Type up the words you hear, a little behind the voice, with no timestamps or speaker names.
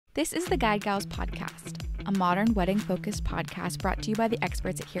This is the Guide Gals podcast, a modern wedding-focused podcast brought to you by the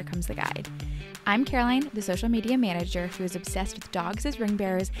experts at Here Comes the Guide. I'm Caroline, the social media manager who is obsessed with dogs as ring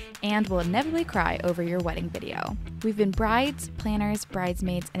bearers and will inevitably cry over your wedding video. We've been brides, planners,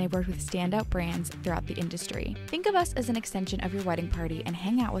 bridesmaids, and have worked with standout brands throughout the industry. Think of us as an extension of your wedding party and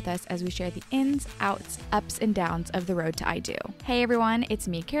hang out with us as we share the ins, outs, ups, and downs of the road to I Do. Hey everyone, it's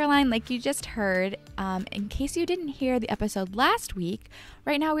me, Caroline, like you just heard. In case you didn't hear the episode last week,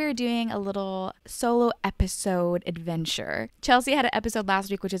 right now we are doing a little solo episode adventure. Chelsea had an episode last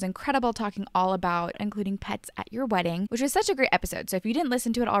week, which is incredible, talking all about including pets at your wedding, which was such a great episode. So if you didn't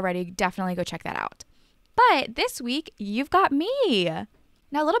listen to it already, definitely go check that out. But this week, you've got me.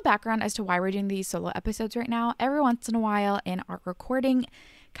 Now, a little background as to why we're doing these solo episodes right now. Every once in a while in our recording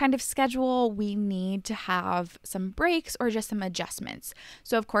kind of schedule, we need to have some breaks or just some adjustments.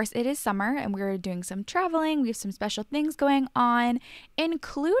 So of course it is summer and we're doing some traveling. We have some special things going on,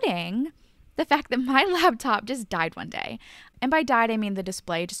 including the fact that my laptop just died one day. And by died, I mean the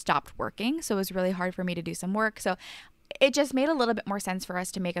display just stopped working. So it was really hard for me to do some work. So it just made a little bit more sense for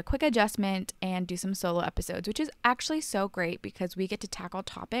us to make a quick adjustment and do some solo episodes, which is actually so great because we get to tackle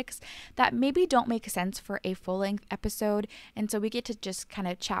topics that maybe don't make sense for a full-length episode. And so we get to just kind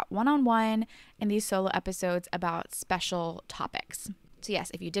of chat one-on-one in these solo episodes about special topics. So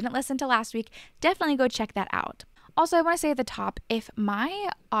yes, if you didn't listen to last week, definitely go check that out. Also, I want to say at the top, if my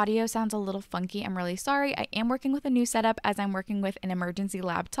audio sounds a little funky, I'm really sorry. I am working with a new setup as I'm working with an emergency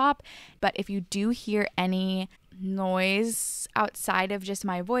laptop. But if you do hear any noise outside of just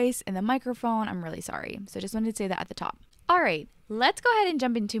my voice and the microphone, I'm really sorry. So just wanted to say that at the top. All right, let's go ahead and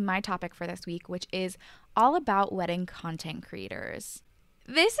jump into my topic for this week, which is all about wedding content creators.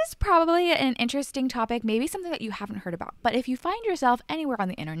 This is probably an interesting topic, maybe something that you haven't heard about. But if you find yourself anywhere on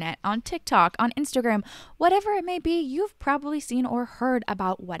the internet, on TikTok, on Instagram, whatever it may be, you've probably seen or heard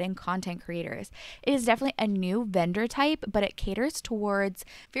about wedding content creators. It is definitely a new vendor type, but it caters towards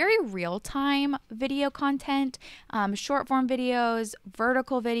very real-time video content, short form videos,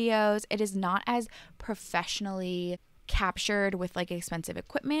 vertical videos. It is not as professionally captured with like expensive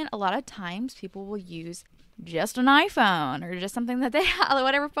equipment. A lot of times people will use just an iPhone or just something that they have,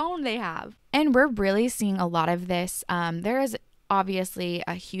 whatever phone they have. And we're really seeing a lot of this. There is obviously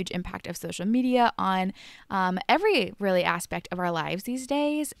a huge impact of social media on every really aspect of our lives these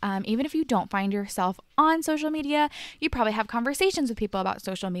days. Even if you don't find yourself on social media, you probably have conversations with people about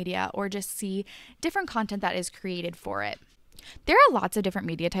social media or just see different content that is created for it. There are lots of different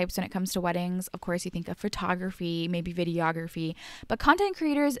media types when it comes to weddings. Of course, you think of photography, maybe videography, but content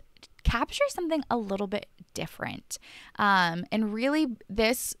creators capture something a little bit different. And really,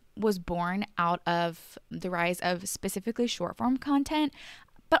 this was born out of the rise of specifically short form content,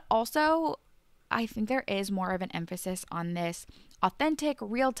 but also I think there is more of an emphasis on this authentic,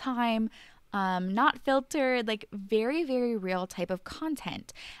 real time, not filtered, like very, very real type of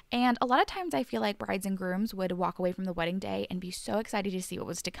content. And a lot of times I feel like brides and grooms would walk away from the wedding day and be so excited to see what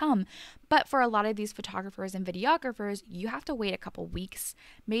was to come. But for a lot of these photographers and videographers, you have to wait a couple weeks,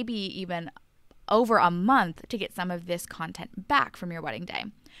 maybe even over a month to get some of this content back from your wedding day.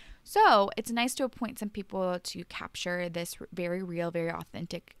 So it's nice to appoint some people to capture this very real, very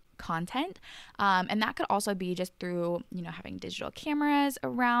authentic content. And that could also be just through, having digital cameras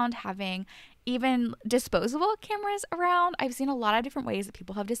around, having even disposable cameras around. I've seen a lot of different ways that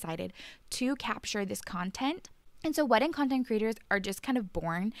people have decided to capture this content. And so wedding content creators are just kind of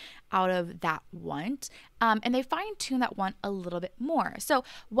born out of that want, and they fine tune that want a little bit more. So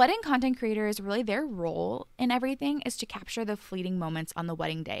wedding content creators, really their role in everything is to capture the fleeting moments on the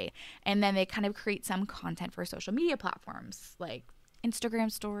wedding day. And then they kind of create some content for social media platforms like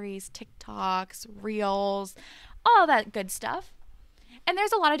Instagram stories, TikToks, Reels, all that good stuff. And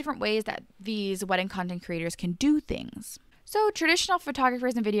there's a lot of different ways that these wedding content creators can do things. So traditional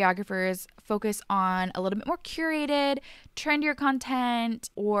photographers and videographers focus on a little bit more curated, trendier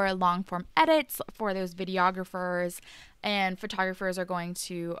content or long form edits for those videographers. And photographers are going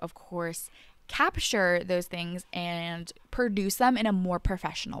to, of course, capture those things and produce them in a more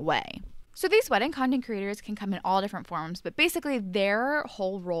professional way. So these wedding content creators can come in all different forms, but basically their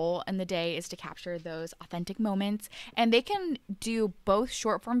whole role in the day is to capture those authentic moments, and they can do both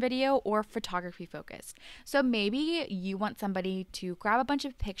short form video or photography focused. So maybe you want somebody to grab a bunch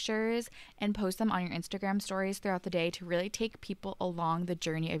of pictures and post them on your Instagram stories throughout the day to really take people along the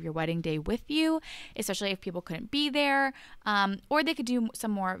journey of your wedding day with you, especially if people couldn't be there, or they could do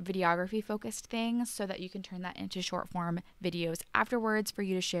some more videography focused things so that you can turn that into short form videos afterwards for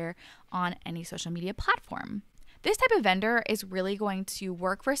you to share on any social media platform. This type of vendor is really going to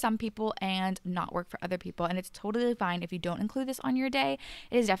work for some people and not work for other people. And it's totally fine if you don't include this on your day.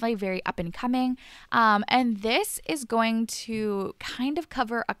 It is definitely very up and coming. And this is going to kind of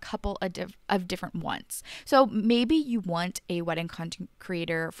cover a couple of different wants. So maybe you want a wedding content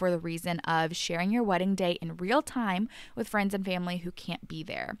creator for the reason of sharing your wedding day in real time with friends and family who can't be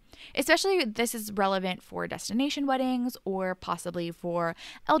there. Especially this is relevant for destination weddings or possibly for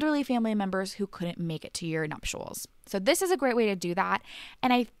elderly family members who couldn't make it to your nuptials. So this is a great way to do that.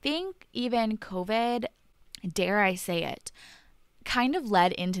 And I think even COVID, dare I say it, kind of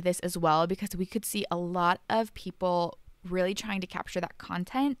led into this as well, because we could see a lot of people really trying to capture that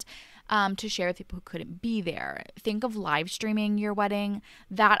content to share with people who couldn't be there. Think of live streaming your wedding.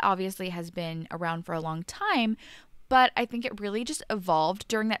 That obviously has been around for a long time, but I think it really just evolved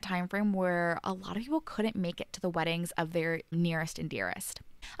during that time frame where a lot of people couldn't make it to the weddings of their nearest and dearest.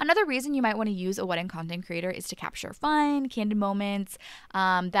 Another reason you might want to use a wedding content creator is to capture fun, candid moments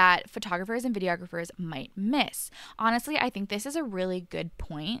that photographers and videographers might miss. Honestly, I think this is a really good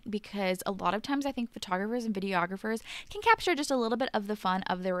point, because a lot of times I think photographers and videographers can capture just a little bit of the fun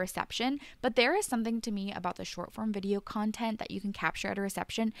of the reception, but there is something to me about the short form video content that you can capture at a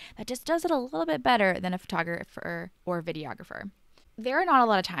reception that just does it a little bit better than a photographer or videographer. There are not a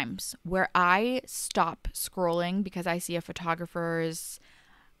lot of times where I stop scrolling because I see a photographer's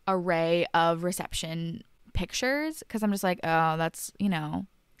array of reception pictures, because I'm just like, oh, that's,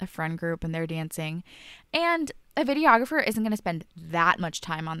 a friend group and they're dancing. And a videographer isn't going to spend that much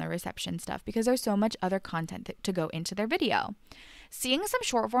time on the reception stuff because there's so much other content to go into their video. Seeing some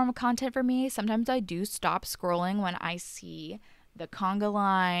short form content for me, sometimes I do stop scrolling when I see the conga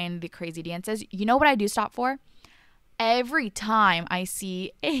line, the crazy dances. You know what I do stop for? Every time I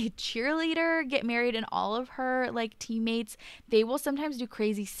see a cheerleader get married and all of her teammates, they will sometimes do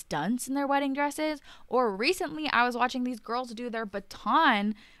crazy stunts in their wedding dresses. Or recently I was watching these girls do their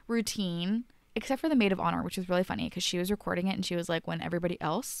baton routine, except for the maid of honor, which was really funny because she was recording it and she was like when everybody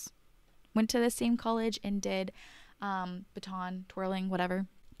else went to the same college and did baton twirling, whatever,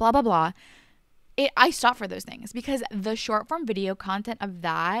 blah, blah, blah. I stop for those things because the short form video content of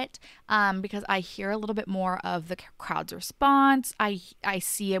that, because I hear a little bit more of the crowd's response. I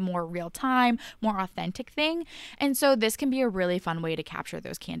see a more real time, more authentic thing. And so this can be a really fun way to capture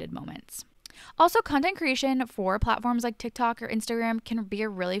those candid moments. Also, content creation for platforms like TikTok or Instagram can be a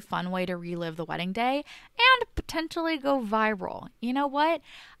really fun way to relive the wedding day and potentially go viral. You know what?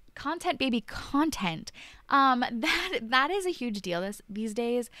 Content, baby, content. That is a huge deal these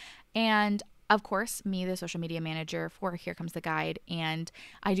days. And of course, me, the social media manager for Here Comes the Guide, and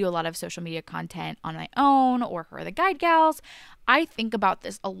I do a lot of social media content on my own or for the Guide Gals. I think about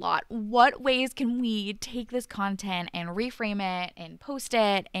this a lot. What ways can we take this content and reframe it and post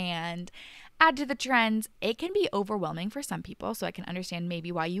it and add to the trends? It can be overwhelming for some people, so I can understand maybe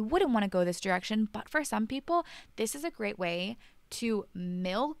why you wouldn't want to go this direction. But for some people, this is a great way to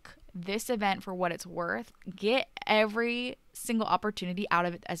milk this event for what it's worth, get every single opportunity out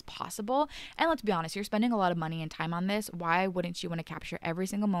of it as possible. And let's be honest, you're spending a lot of money and time on this. Why wouldn't you want to capture every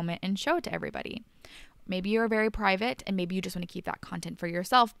single moment and show it to everybody? Maybe you're very private and maybe you just want to keep that content for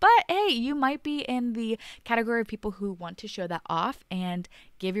yourself. But hey, you might be in the category of people who want to show that off and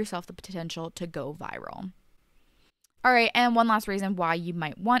give yourself the potential to go viral. All right, and one last reason why you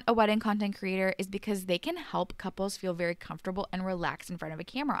might want a wedding content creator is because they can help couples feel very comfortable and relaxed in front of a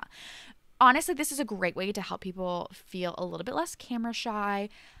camera. Honestly, this is a great way to help people feel a little bit less camera shy.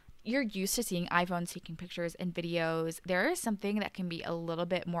 You're used to seeing iPhones taking pictures and videos. There is something that can be a little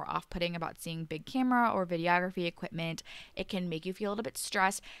bit more off-putting about seeing big camera or videography equipment. It can make you feel a little bit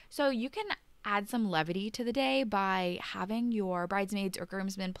stressed. So you can add some levity to the day by having your bridesmaids or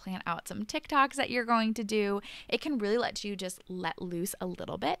groomsmen plan out some TikToks that you're going to do. It can really let you just let loose a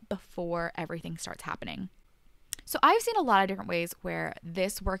little bit before everything starts happening. So I've seen a lot of different ways where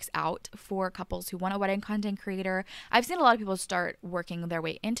this works out for couples who want a wedding content creator. I've seen a lot of people start working their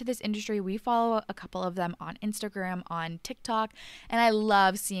way into this industry. We follow a couple of them on Instagram, on TikTok, and I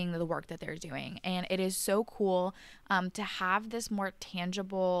love seeing the work that they're doing. And it is so cool to have this more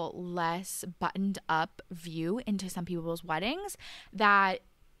tangible, less buttoned up view into some people's weddings that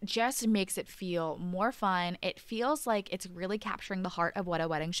just makes it feel more fun. It feels like it's really capturing the heart of what a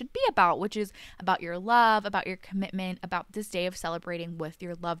wedding should be about, which is about your love, about your commitment, about this day of celebrating with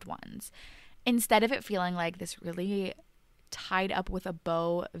your loved ones. Instead of it feeling like this really tied up with a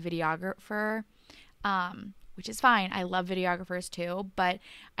bow videographer, which is fine. I love videographers too, but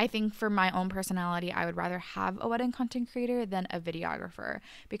I think for my own personality, I would rather have a wedding content creator than a videographer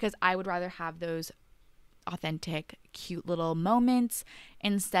because I would rather have those authentic, cute little moments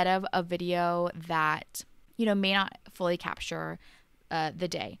instead of a video that, may not fully capture the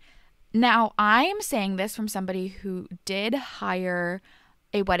day. Now, I'm saying this from somebody who did hire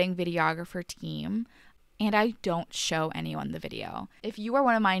a wedding videographer team, and I don't show anyone the video. If you are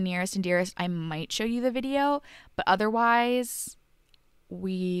one of my nearest and dearest, I might show you the video, but otherwise,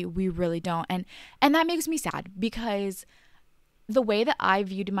 we really don't. And that makes me sad, because the way that I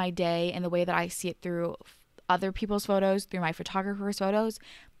viewed my day and the way that I see it through other people's photos, through my photographer's photos,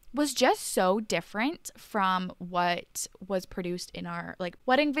 was just so different from what was produced in our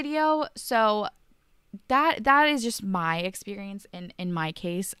wedding video. So that is just my experience. In my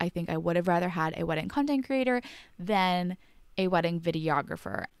case, I think I would have rather had a wedding content creator than a wedding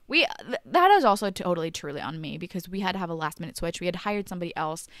videographer. That is also totally truly on me, because we had to have a last minute switch. We had hired somebody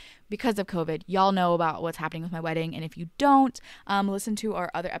else because of COVID. Y'all know about what's happening with my wedding, and if you don't, listen to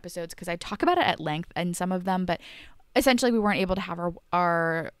our other episodes, because I talk about it at length in some of them. But essentially, we weren't able to have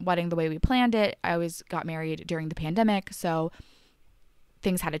our wedding the way we planned it. I always got married during the pandemic, so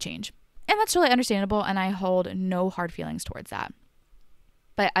things had to change. And that's really understandable, and I hold no hard feelings towards that.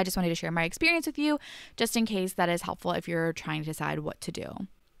 But I just wanted to share my experience with you, just in case that is helpful if you're trying to decide what to do.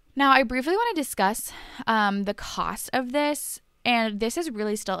 Now, I briefly want to discuss the cost of this. And this is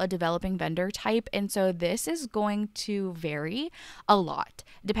really still a developing vendor type. And so this is going to vary a lot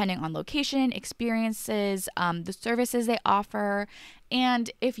depending on location, experiences, the services they offer. And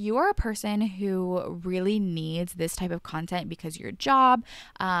if you are a person who really needs this type of content because your job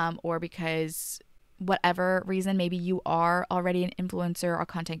or because whatever reason, maybe you are already an influencer or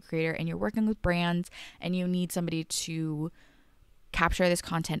content creator and you're working with brands and you need somebody to capture this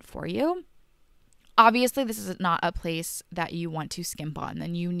content for you, obviously, this is not a place that you want to skimp on.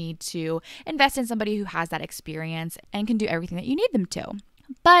 Then you need to invest in somebody who has that experience and can do everything that you need them to.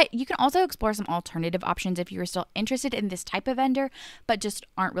 But you can also explore some alternative options if you are still interested in this type of vendor, but just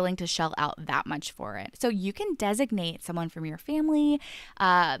aren't willing to shell out that much for it. So you can designate someone from your family,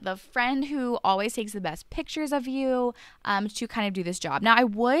 the friend who always takes the best pictures of you, to kind of do this job. Now, I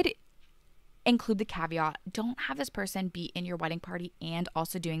would include the caveat, don't have this person be in your wedding party and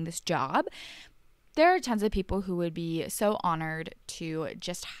also doing this job. There are tons of people who would be so honored to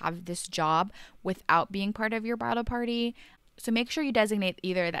just have this job without being part of your bridal party. So make sure you designate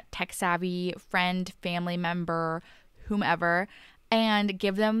either that tech-savvy friend, family member, whomever, and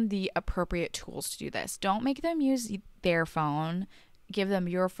give them the appropriate tools to do this. Don't make them use their phone. Give them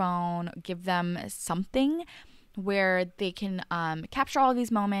your phone. Give them something where they can capture all of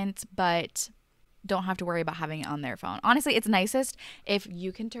these moments, but don't have to worry about having it on their phone. Honestly, it's nicest if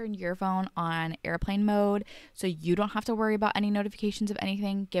you can turn your phone on airplane mode so you don't have to worry about any notifications of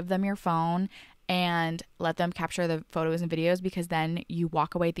anything. Give them your phone and let them capture the photos and videos, because then you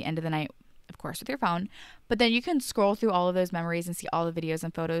walk away at the end of the night, of course, with your phone, but then you can scroll through all of those memories and see all the videos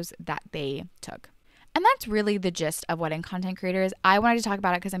and photos that they took. And that's really the gist of wedding content creators. I wanted to talk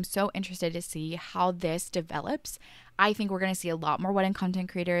about it because I'm so interested to see how this develops. I think we're going to see a lot more wedding content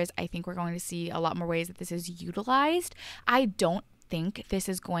creators. I think we're going to see a lot more ways that this is utilized. I don't think this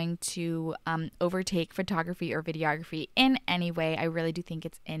is going to overtake photography or videography in any way. I really do think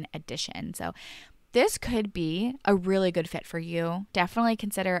it's in addition. So this could be a really good fit for you. Definitely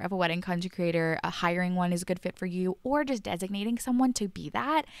consider if a wedding content creator, hiring one is a good fit for you, or just designating someone to be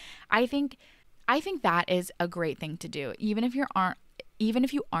that. I think that is a great thing to do. Even if you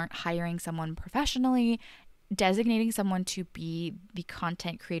aren't hiring someone professionally, designating someone to be the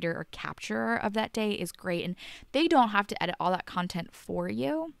content creator or capturer of that day is great. And they don't have to edit all that content for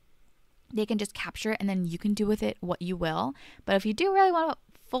you. They can just capture it and then you can do with it what you will. But if you do really want to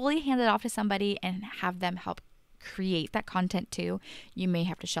fully hand it off to somebody and have them help create that content too, you may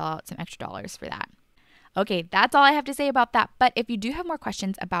have to shell out some extra dollars for that. Okay, that's all I have to say about that. But if you do have more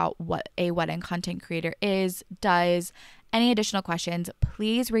questions about what a wedding content creator does, any additional questions,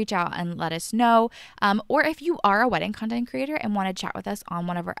 please reach out and let us know. Or if you are a wedding content creator and want to chat with us on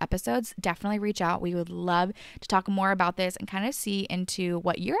one of our episodes, definitely reach out. We would love to talk more about this and kind of see into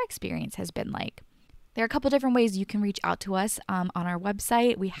what your experience has been like. There are a couple different ways you can reach out to us on our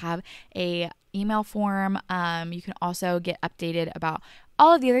website. We have a email form. You can also get updated about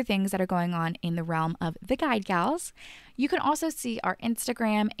all of the other things that are going on in the realm of the Guide Gals. You can also see our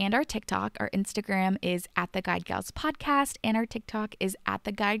Instagram and our TikTok. Our Instagram is at the Guide Gals Podcast and our TikTok is at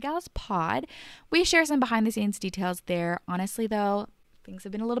the Guide Gals Pod. We share some behind the scenes details there. Honestly though, things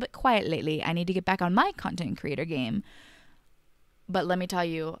have been a little bit quiet lately. I need to get back on my content creator game. But let me tell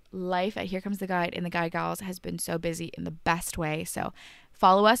you, life at Here Comes the Guide and the Guide Gals has been so busy in the best way. So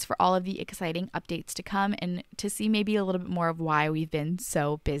follow us for all of the exciting updates to come and to see maybe a little bit more of why we've been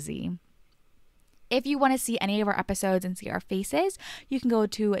so busy. If you want to see any of our episodes and see our faces, you can go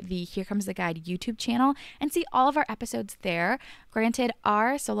to the Here Comes the Guide YouTube channel and see all of our episodes there. Granted,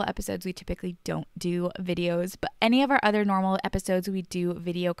 our solo episodes, we typically don't do videos, but any of our other normal episodes, we do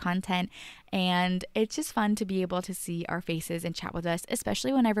video content. And it's just fun to be able to see our faces and chat with us,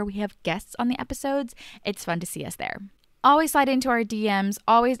 especially whenever we have guests on the episodes. It's fun to see us there. Always slide into our DMs,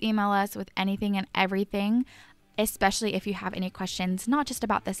 always email us with anything and everything. Especially if you have any questions, not just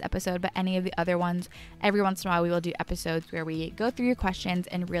about this episode, but any of the other ones. Every once in a while, we will do episodes where we go through your questions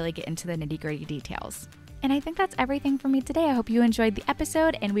and really get into the nitty-gritty details. And I think that's everything for me today. I hope you enjoyed the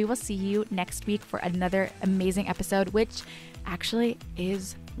episode, and we will see you next week for another amazing episode, which actually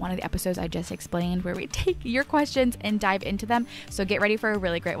is one of the episodes I just explained, where we take your questions and dive into them. So get ready for a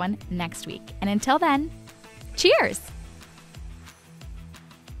really great one next week. And until then, cheers!